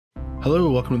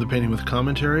Hello, welcome to the Painting with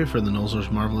Commentary for the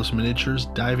Nolzur's Marvelous Miniatures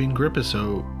Diving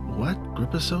Gripisode. What?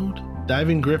 Gripisode?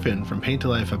 Diving Griffin from Paint to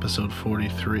Life episode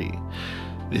 43.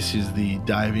 This is the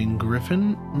Diving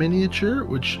Griffin miniature,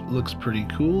 which looks pretty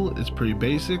cool. It's pretty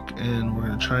basic, and we're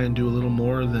going to try and do a little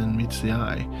more than meets the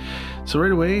eye. So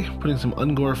right away, putting some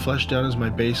Ungor flesh down as my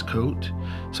base coat.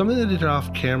 Something I did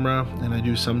off camera, and I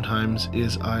do sometimes,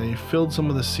 is I filled some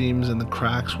of the seams and the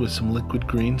cracks with some liquid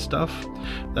green stuff.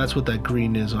 That's what that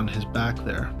green is on his back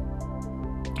there.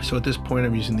 So at this point,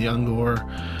 I'm using the Ungor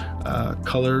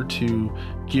color to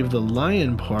give the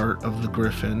lion part of the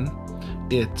griffin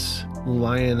its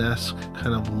lion-esque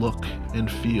kind of look and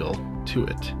feel to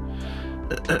it.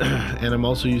 And I'm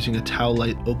also using a tau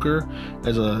light ochre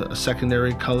as a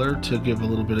secondary color to give a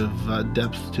little bit of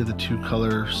depth to the two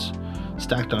colors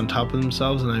stacked on top of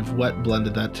themselves, and I've wet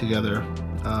blended that together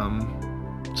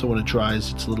so when it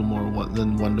dries it's a little more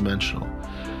than one-dimensional.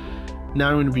 Now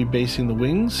I'm going to be basing the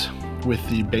wings with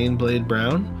the Baneblade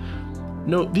Brown.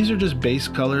 Note, these are just base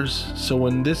colors, so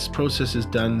when this process is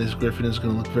done, this griffin is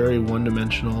going to look very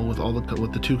one-dimensional with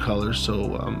the two colors. So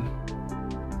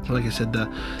like I said, the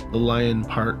lion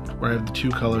part where I have the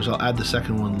two colors, I'll add the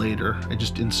second one later. I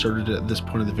just inserted it at this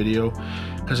point of the video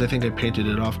because I think I painted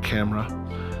it off camera.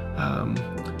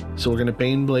 So we're going to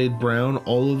Baneblade Brown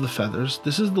all of the feathers.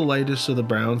 This is the lightest of the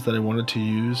browns that I wanted to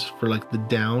use for like the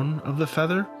down of the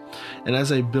feather, and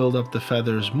as I build up the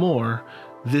feathers more,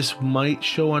 this might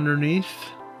show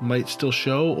underneath, might still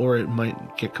show, or it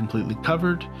might get completely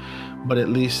covered, but at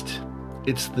least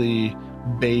it's the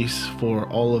base for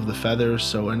all of the feathers,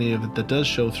 so any of it that does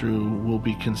show through will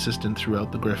be consistent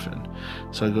throughout the griffin.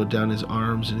 So I go down his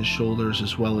arms and his shoulders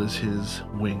as well as his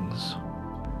wings.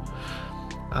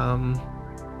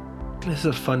 This is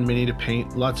a fun mini to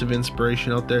paint. Lots of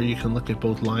inspiration out there. You can look at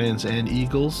both lions and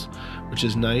eagles, which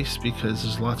is nice because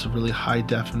there's lots of really high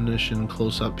definition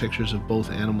close-up pictures of both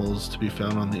animals to be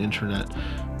found on the internet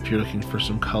if you're looking for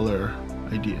some color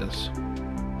ideas.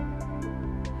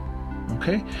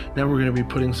 Okay, now we're going to be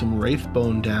putting some wraith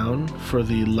bone down for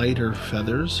the lighter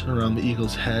feathers around the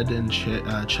eagle's head and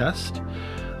chest.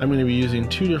 I'm going to be using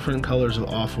two different colors of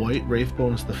off-white. Wraith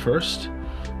bone is the first.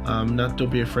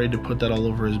 Don't be afraid to put that all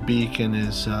over his beak and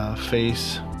his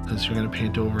face, because you're going to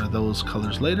paint over those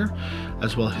colors later,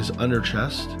 as well as his under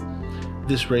chest.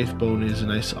 This wraith bone is a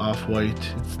nice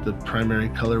off-white. It's the primary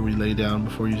color we lay down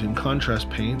before using contrast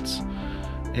paints.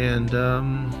 And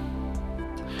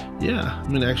yeah, I'm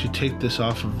going to actually take this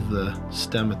off of the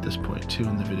stem at this point too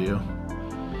in the video.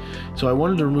 So I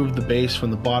wanted to remove the base from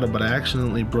the bottom, but I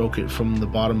accidentally broke it from the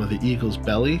bottom of the eagle's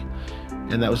belly,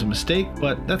 and that was a mistake,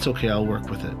 but that's okay, I'll work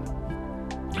with it.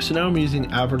 So now I'm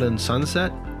using Averland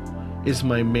Sunset. Is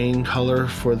my main color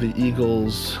for the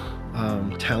eagle's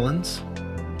talons,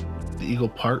 the eagle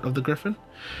part of the griffin.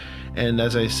 And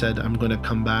as I said, I'm going to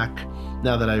come back,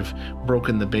 now that I've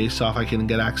broken the base off, I can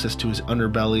get access to his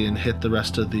underbelly and hit the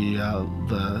rest of the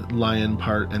lion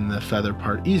part and the feather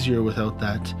part easier without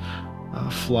that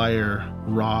flyer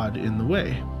rod in the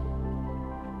way.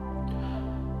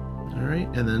 Alright,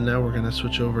 and then now we're going to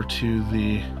switch over to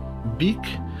the beak,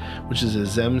 which is a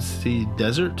Zamsi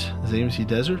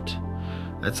Desert.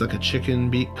 That's like a chicken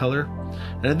beak color.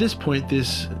 And at this point,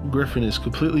 this griffin is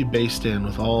completely based in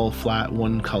with all flat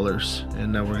one colors,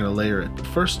 and now we're going to layer it. But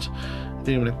first, I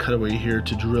think I'm going to cut away here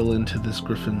to drill into this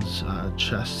griffin's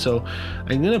chest. So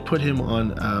I'm going to put him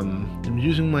on, I'm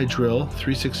using my drill,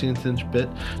 3/16 inch bit,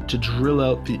 to drill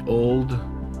out the old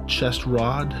chest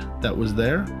rod that was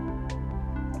there.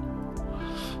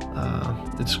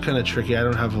 It's kind of tricky. I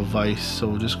don't have a vise, so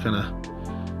we'll just kind of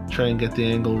try and get the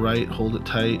angle right, hold it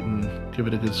tight, and give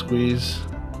it a good squeeze.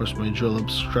 Of course, my drill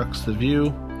obstructs the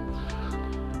view,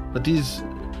 but these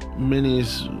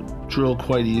minis drill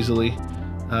quite easily.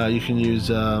 You can use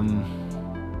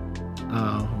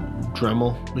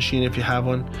Dremel machine if you have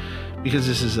one. Because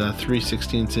this is a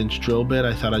 3/16 inch drill bit,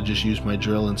 I thought I'd just use my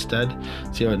drill instead.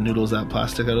 See how it noodles that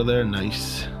plastic out of there?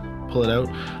 Nice. Pull it out.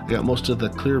 I got most of the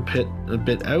clear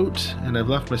bit out, and I've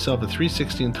left myself a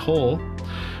 3/16 hole,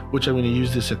 which I'm going to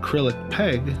use this acrylic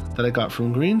peg that I got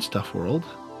from Green Stuff World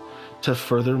to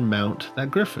further mount that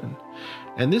griffin.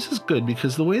 And this is good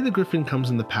because the way the griffin comes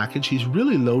in the package, he's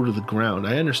really low to the ground.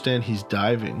 I understand he's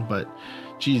diving, but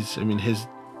geez, I mean, his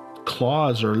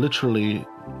claws are literally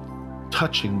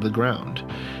touching the ground,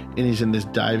 and he's in this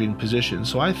diving position.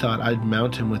 So I thought I'd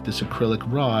mount him with this acrylic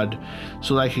rod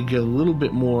so that I could get a little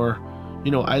bit more, you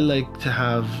know, I like to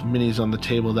have minis on the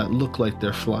table that look like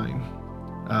they're flying,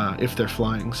 if they're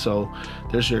flying. So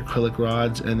there's your acrylic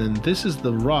rods, and then this is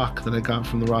the rock that I got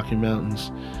from the Rocky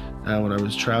Mountains when I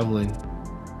was traveling.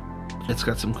 It's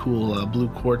got some cool blue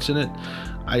quartz in it.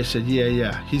 I said,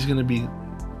 yeah, he's gonna be,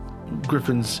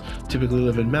 griffins typically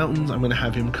live in mountains. I'm going to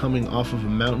have him coming off of a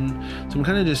mountain. So I'm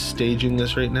kind of just staging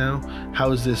this right now.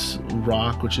 How is this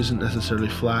rock, which isn't necessarily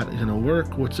flat, going to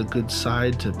work? What's a good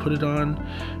side to put it on?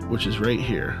 Which is right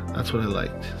here. That's what I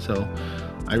liked. So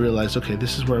I realized, okay,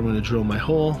 this is where I'm going to drill my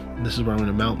hole. This is where I'm going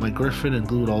to mount my griffin and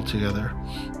glue it all together.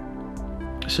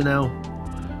 So now,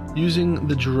 using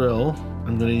the drill,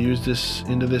 I'm going to use this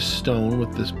into this stone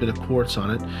with this bit of quartz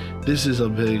on it. This is a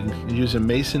big, use a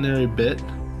masonry bit,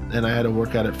 and I had to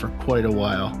work at it for quite a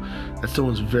while. That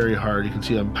stone's very hard. You can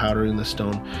see I'm powdering the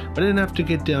stone, but I didn't have to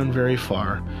get down very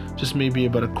far, just maybe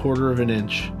about 1/4 of an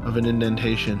inch of an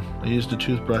indentation. I used a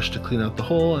toothbrush to clean out the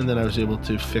hole, and then I was able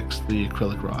to fix the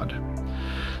acrylic rod.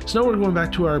 So now we're going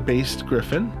back to our based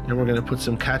griffin, and we're going to put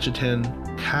some Catachan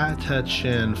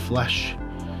flesh.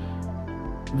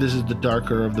 This is the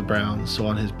darker of the browns. So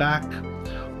on his back,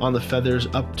 on the feathers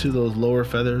up to those lower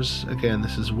feathers, again,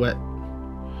 this is wet.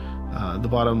 The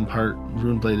bottom part,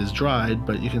 rune blade, is dried,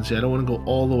 but you can see I don't want to go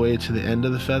all the way to the end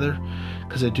of the feather,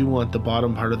 because I do want the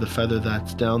bottom part of the feather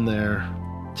that's down there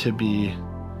to be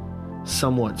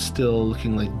somewhat still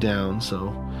looking like down.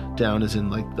 So down is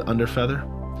in like the under feather.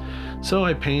 So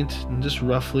I paint and just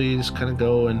roughly just kind of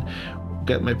go and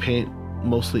get my paint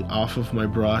mostly off of my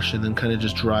brush, and then kind of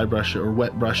just dry brush it or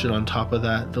wet brush it on top of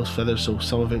that, those feathers, so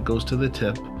some of it goes to the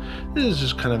tip. This is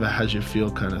just kind of a as you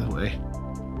feel kind of way.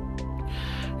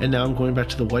 And now I'm going back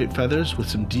to the white feathers with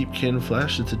some deep kin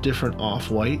flesh. It's a different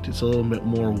off-white. It's a little bit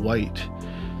more white.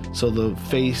 So the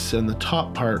face and the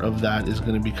top part of that is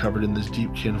going to be covered in this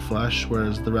deep kin flesh,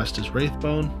 whereas the rest is wraith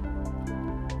bone.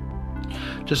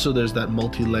 Just so there's that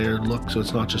multi-layered look, so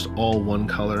it's not just all one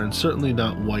color, and certainly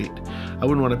not white. I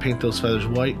wouldn't want to paint those feathers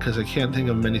white because I can't think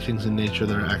of many things in nature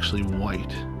that are actually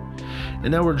white. And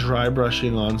now we're dry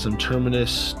brushing on some terminatus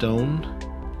stone.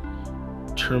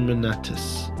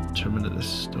 Terminatus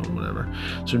stone, whatever.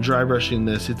 So I'm dry brushing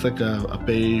this. It's like a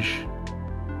beige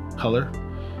color.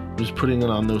 I'm just putting it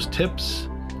on those tips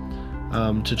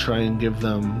to try and give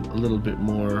them a little bit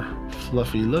more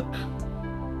fluffy look.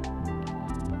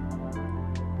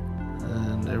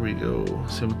 And there we go.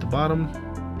 Same with the bottom.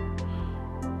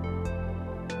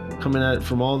 Coming at it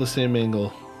from all the same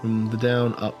angle, from the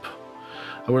down up.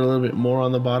 I went a little bit more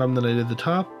on the bottom than I did the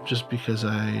top, just because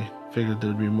I figured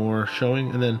there'd be more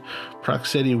showing. And then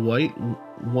Praxeti white,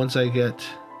 once I get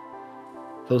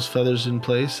those feathers in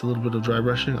place, a little bit of dry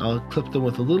brushing, I'll clip them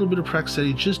with a little bit of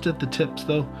Praxeti just at the tips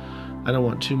though. I don't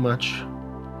want too much.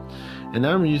 And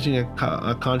now I'm using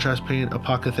a contrast paint,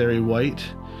 Apothecary white.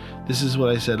 This is what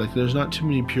I said, like there's not too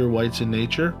many pure whites in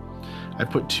nature. I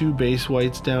put 2 base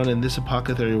whites down, and this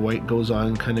Apothecary white goes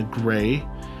on kind of gray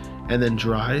and then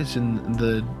dries, and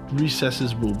the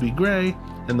recesses will be gray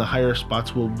and the higher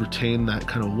spots will retain that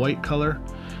kind of white color,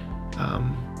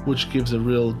 which gives a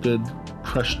real good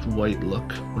crushed white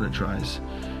look when it dries.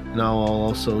 Now I'll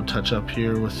also touch up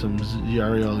here with some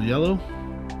Yariel yellow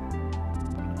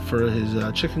for his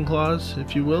chicken claws,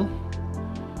 if you will.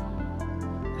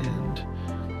 And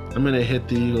I'm going to hit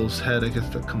the eagle's head, I guess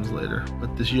that comes later,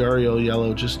 but this Yariel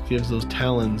yellow just gives those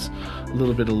talons a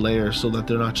little bit of layer so that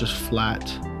they're not just flat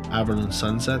Averland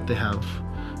Sunset. They have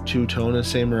two-tone, and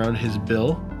same around his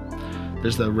bill.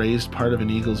 There's the raised part of an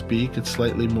eagle's beak. It's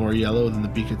slightly more yellow than the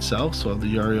beak itself, so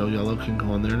the Yariel yellow can go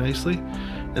on there nicely.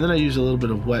 And then I use a little bit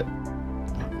of wet,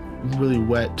 really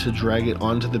wet, to drag it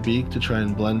onto the beak to try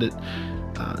and blend it,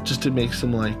 just to make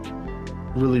some like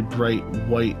really bright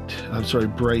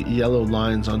bright yellow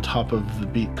lines on top of the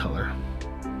beak color.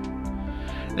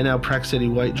 And now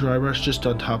Praxeti white dry brush just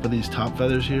on top of these top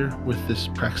feathers here with this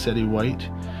Praxeti white.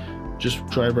 Just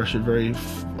dry brush it very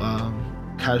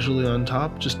casually on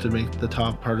top, just to make the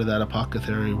top part of that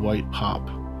Apothecary white pop.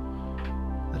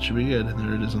 That should be good. And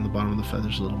there it is on the bottom of the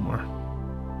feathers a little more.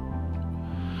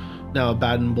 Now a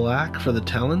Baden black for the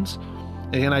talons.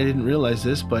 Again, I didn't realize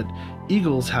this, but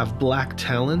eagles have black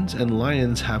talons and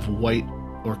lions have white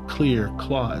or clear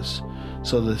claws.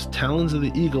 So the talons of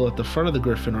the eagle at the front of the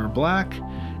griffin are black,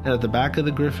 and at the back of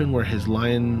the griffin where his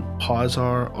lion paws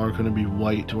are going to be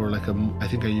white, or like I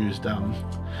think I used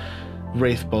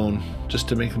wraith bone just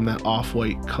to make them that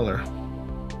off-white color.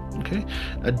 Okay,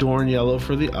 Adorn yellow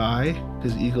for the eye,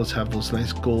 because eagles have those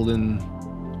nice golden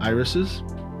irises.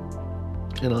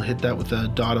 And I'll hit that with a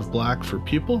dot of black for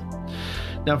pupil.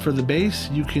 Now for the base,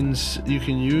 you can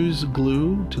use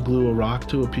glue to glue a rock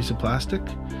to a piece of plastic.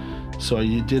 So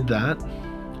you did that.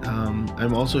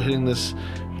 I'm also hitting this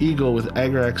eagle with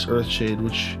Agrax Earthshade,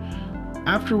 which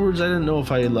afterwards I didn't know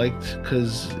if I liked,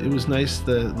 because it was nice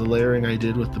the layering I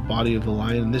did with the body of the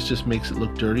lion, and this just makes it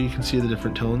look dirty. You can see the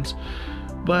different tones.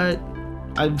 But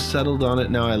I've settled on it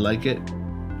now. I like it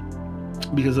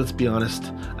because, let's be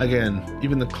honest, again,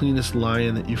 even the cleanest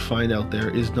lion that you find out there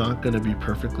is not going to be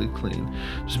perfectly clean.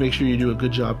 Just make sure you do a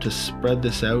good job to spread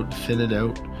this out, thin it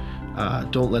out.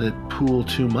 Don't let it pool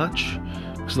too much,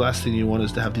 because the last thing you want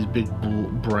is to have these big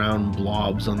brown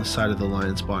blobs on the side of the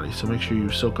lion's body. So make sure you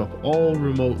soak up all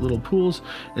remote little pools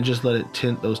and just let it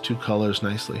tint those two colors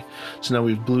nicely. So now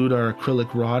we've glued our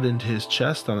acrylic rod into his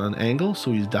chest on an angle,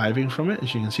 so he's diving from it,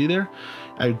 as you can see there.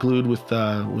 I glued with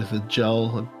a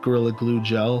gel, a Gorilla Glue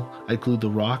gel. I glued the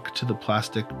rock to the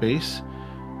plastic base,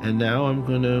 and now I'm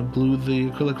going to glue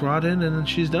the acrylic rod in, and then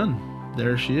she's done.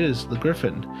 There she is, the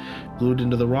Griffon, glued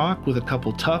into the rock with a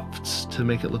couple tufts to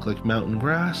make it look like mountain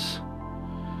grass.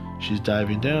 She's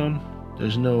diving down.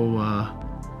 There's no,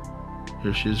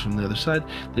 here she is from the other side.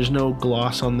 There's no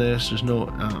gloss on this. There's no,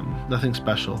 nothing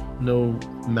special. No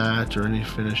matte or any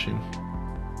finishing.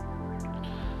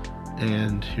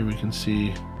 And here we can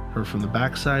see her from the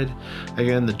backside.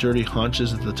 Again, the dirty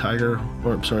haunches of the tiger,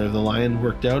 or I'm sorry, of the lion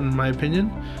worked out in my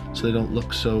opinion, so they don't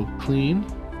look so clean.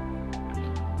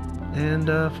 And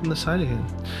from the side again.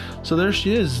 So there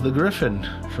she is, the Griffon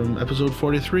from episode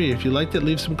 43. If you liked it,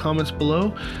 leave some comments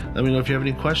below. Let me know if you have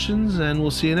any questions, and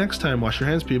we'll see you next time. Wash your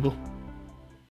hands, people.